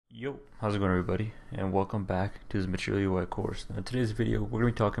Yo, how's it going everybody, and welcome back to this Material UI course. Now in today's video, we're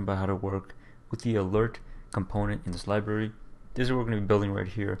going to be talking about how to work with the alert component in this library. This is what we're going to be building right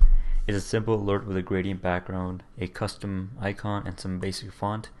here. It's a simple alert with a gradient background, a custom icon, and some basic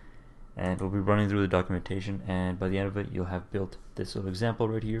font. And we'll be running through the documentation, and by the end of it, you'll have built this little example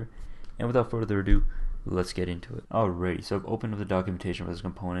right here. And without further ado, let's get into it. Alrighty, so I've opened up the documentation for this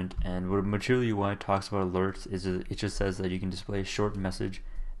component, and what Material UI talks about alerts is it just says that you can display a short message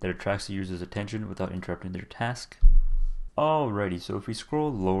that attracts the user's attention without interrupting their task. Alrighty, so if we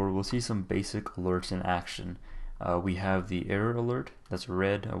scroll lower, we'll see some basic alerts in action. We have the error alert, that's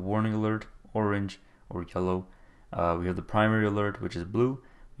red, a warning alert, orange, or yellow. We have the primary alert, which is blue.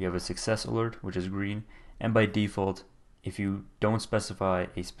 We have a success alert, which is green. And by default, if you don't specify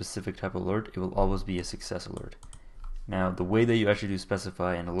a specific type of alert, it will always be a success alert. Now, the way that you actually do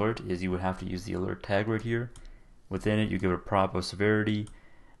specify an alert is you would have to use the alert tag right here. Within it, you give a prop of severity,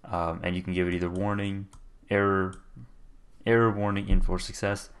 and you can give it either warning, error, warning, info, or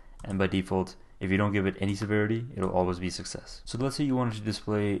success. And by default, if you don't give it any severity, it'll always be success. So let's say you wanted to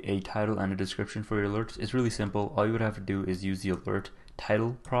display a title and a description for your alerts. It's really simple. All you would have to do is use the alert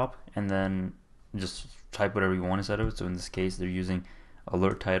title prop and then just type whatever you want inside of it. So in this case, they're using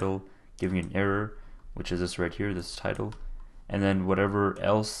alert title, giving an error, which is this right here, this title. And then whatever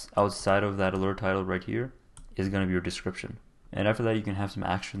else outside of that alert title right here is going to be your description. And after that, you can have some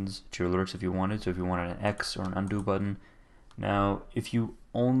actions to your alerts if you wanted. So if you wanted an X or an undo button. Now, if you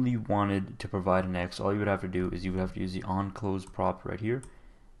only wanted to provide an X, all you would have to do is you would have to use the onClose prop right here,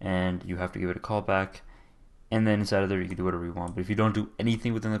 and you have to give it a callback. And then inside of there, you can do whatever you want. But if you don't do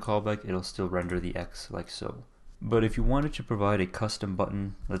anything within the callback, it'll still render the X like so. But if you wanted to provide a custom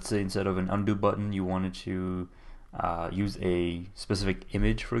button, let's say instead of an undo button, you wanted to use a specific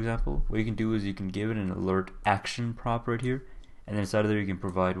image, for example, what you can do is you can give it an alert action prop right here. And then inside of there, you can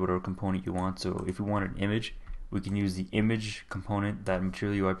provide whatever component you want. So if we want an image, we can use the image component that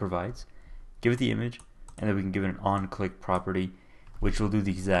Material UI provides, give it the image, and then we can give it an onClick property, which will do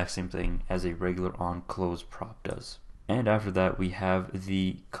the exact same thing as a regular onClose prop does. And after that, we have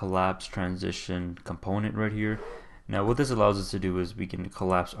the collapse transition component right here. Now what this allows us to do is we can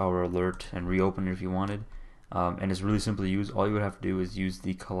collapse our alert and reopen it if you wanted. And it's really simple to use. All you would have to do is use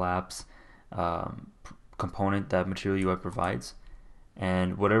the collapse component that Material UI provides,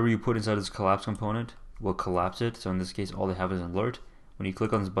 and whatever you put inside this collapse component will collapse it. So in this case, all they have is an alert. When you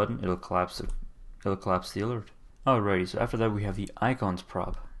click on this button, it'll collapse it. It'll collapse the alert. Alrighty, so after that we have the icons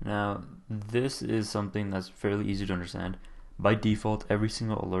prop. Now this is something that's fairly easy to understand. By default, every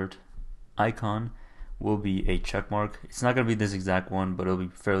single alert icon will be a check mark. It's not going to be this exact one, but it'll be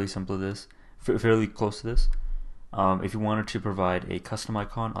fairly simple to this, fairly close to this. If you wanted to provide a custom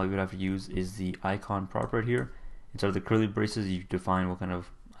icon, all you would have to use is the icon prop right here. Instead of the curly braces, you define what kind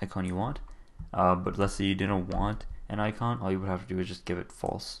of icon you want. But let's say you didn't want an icon, all you would have to do is just give it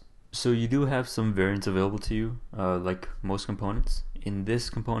false. So you do have some variants available to you, like most components. In this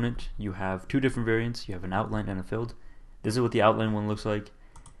component, you have two different variants. You have an outline and a filled. This is what the outline one looks like,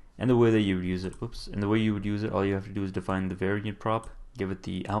 and the way that you would use it. And the way you would use it, all you have to do is define the variant prop, give it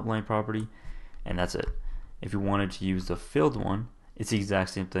the outline property, and that's it. If you wanted to use the filled one, it's the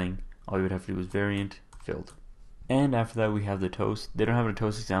exact same thing. All you would have to do is variant filled. And after that, we have the toast. They don't have a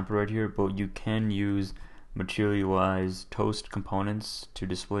toast example right here, but you can use Material UI's toast components to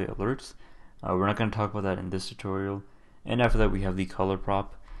display alerts. We're not going to talk about that in this tutorial. And after that, we have the color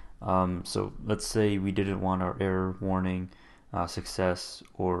prop. So let's say we didn't want our error, warning, success,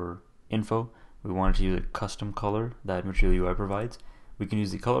 or info. We wanted to use a custom color that Material UI provides. We can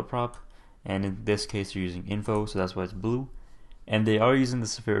use the color prop. And in this case, you're using info, so that's why it's blue. And they are using the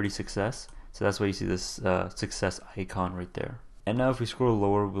severity success, so that's why you see this success icon right there. And now if we scroll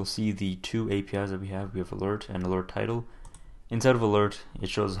lower, we'll see the two APIs that we have. We have alert and alert title. Inside of alert,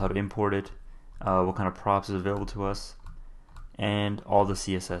 it shows us how to import it, what kind of props is available to us, and all the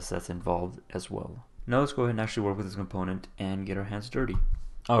CSS that's involved as well. Now let's go ahead and actually work with this component and get our hands dirty.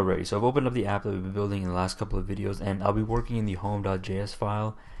 Alrighty, so I've opened up the app that we've been building in the last couple of videos, and I'll be working in the home.js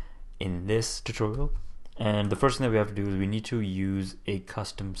file in this tutorial. And the first thing that we have to do is we need to use a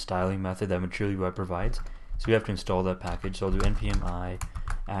custom styling method that Material UI provides. So we have to install that package. So I'll do npm I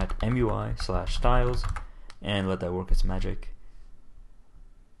at MUI/styles and let that work its magic.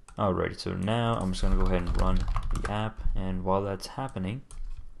 Alrighty, so now I'm just going to go ahead and run the app, and while that's happening,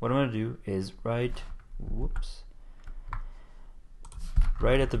 what I'm going to do is right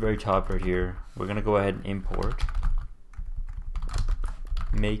at the very top right here, we're going to go ahead and import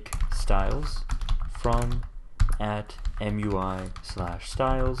make styles from at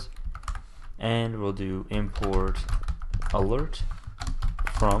MUI/styles, and we'll do import alert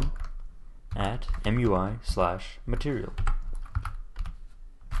from at MUI/material.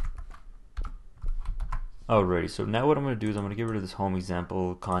 Alrighty, so now what I'm going to do is I'm going to get rid of this home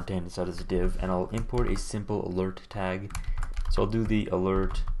example content inside of this div, and I'll import a simple alert tag. So I'll do the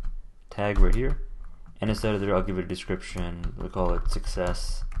alert tag right here, and instead of there I'll give it a description. We'll call it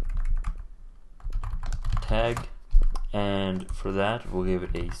success tag, and for that we'll give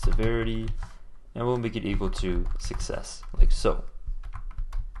it a severity, and we'll make it equal to success, like so.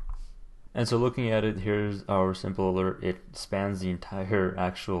 And so looking at it, here's our simple alert. It spans the entire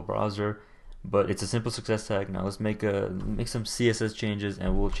actual browser, but it's a simple success tag. Now let's make some CSS changes,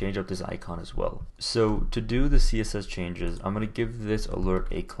 and we'll change up this icon as well. So to do the CSS changes, I'm going to give this alert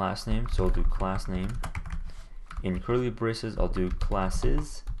a class name. So I'll do class name. In curly braces, I'll do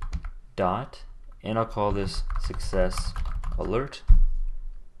classes dot, and I'll call this success alert.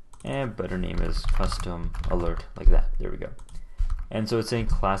 And better name is custom alert, like that. There we go. And so it's saying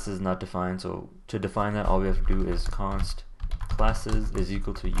classes not defined. So to define that, all we have to do is const classes is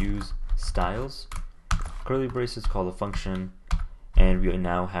equal to use styles, curly braces, call the function, and we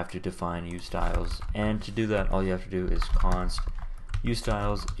now have to define use styles. And to do that, all you have to do is const use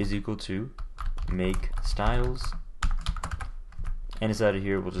styles is equal to make styles, and inside of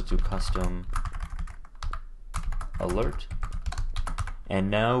here we'll just do custom alert. And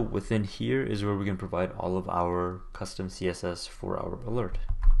now within here is where we can provide all of our custom CSS for our alert.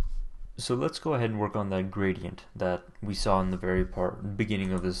 So let's go ahead and work on that gradient that we saw in the very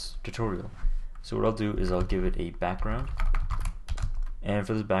beginning of this tutorial. So what I'll do is I'll give it a background, and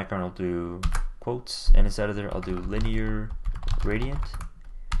for this background I'll do quotes, and inside of there I'll do linear gradient,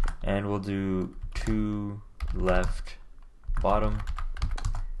 and we'll do to left bottom.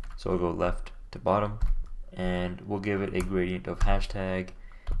 So I'll go left to bottom, and we'll give it a gradient of hashtag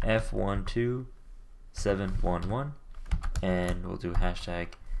F12711, and we'll do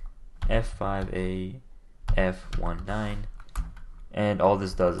hashtag F5A F19, and all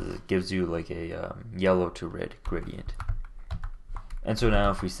this does is it gives you like a yellow to red gradient. And so now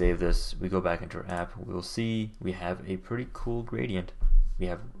if we save this, we go back into our app, we'll see we have a pretty cool gradient. We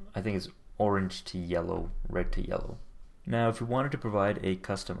have, I think it's orange to yellow, red to yellow. Now if we wanted to provide a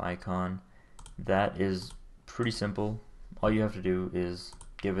custom icon, that is pretty simple. All you have to do is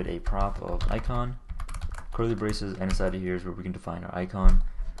give it a prop of icon, curly braces, and inside of here is where we can define our icon.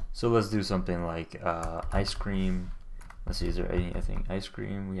 So let's do something like ice cream. Let's see, is there anything? Ice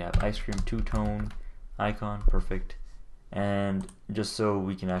cream. We have ice cream two-tone icon, perfect. And just so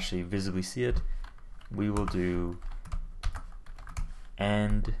we can actually visibly see it, we will do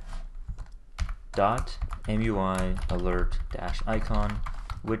and dot MUI alert dash icon,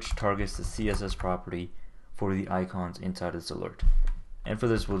 which targets the CSS property for the icons inside of this alert. And for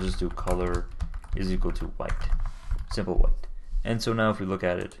this, we'll just do color is equal to white, simple white. And so now if we look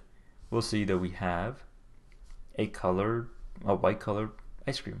at it, we'll see that we have a white colored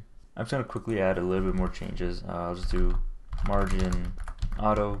ice cream. I'm just going to quickly add a little bit more changes. I'll just do margin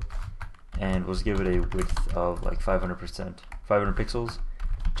auto, and we'll just give it a width of like 500 pixels,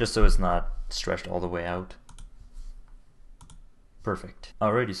 just so it's not stretched all the way out. Perfect.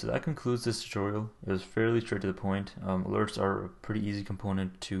 Alrighty, so that concludes this tutorial. It was fairly straight to the point. Alerts are a pretty easy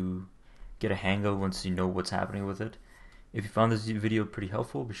component to get a hang of once you know what's happening with it. If you found this video pretty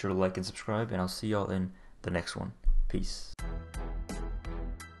helpful, be sure to like and subscribe, and I'll see y'all in the next one. Peace.